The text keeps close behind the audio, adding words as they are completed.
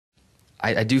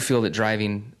I do feel that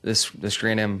driving this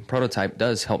Grand Am prototype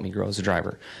does help me grow as a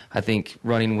driver. I think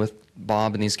running with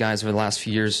Bob and these guys over the last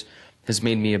few years has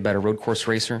made me a better road course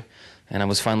racer, and I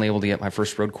was finally able to get my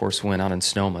first road course win out in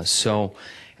Sonoma. So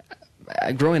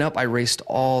growing up, I raced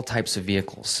all types of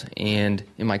vehicles, and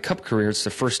in my Cup career, it's the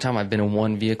first time I've been in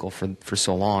one vehicle for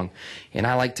so long, and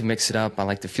I like to mix it up. I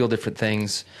like to feel different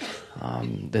things.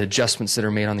 The adjustments that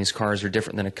are made on these cars are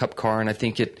different than a Cup car, and I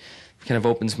think it kind of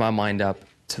opens my mind up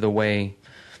to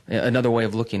another way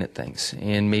of looking at things,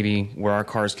 and maybe where our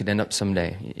cars could end up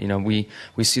someday. You know, we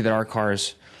see that our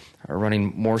cars are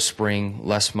running more spring,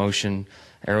 less motion,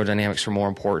 aerodynamics are more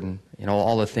important, you know,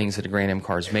 all the things that a Grand Am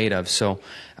car is made of. So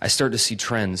I start to see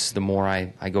trends the more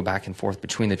I go back and forth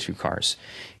between the two cars.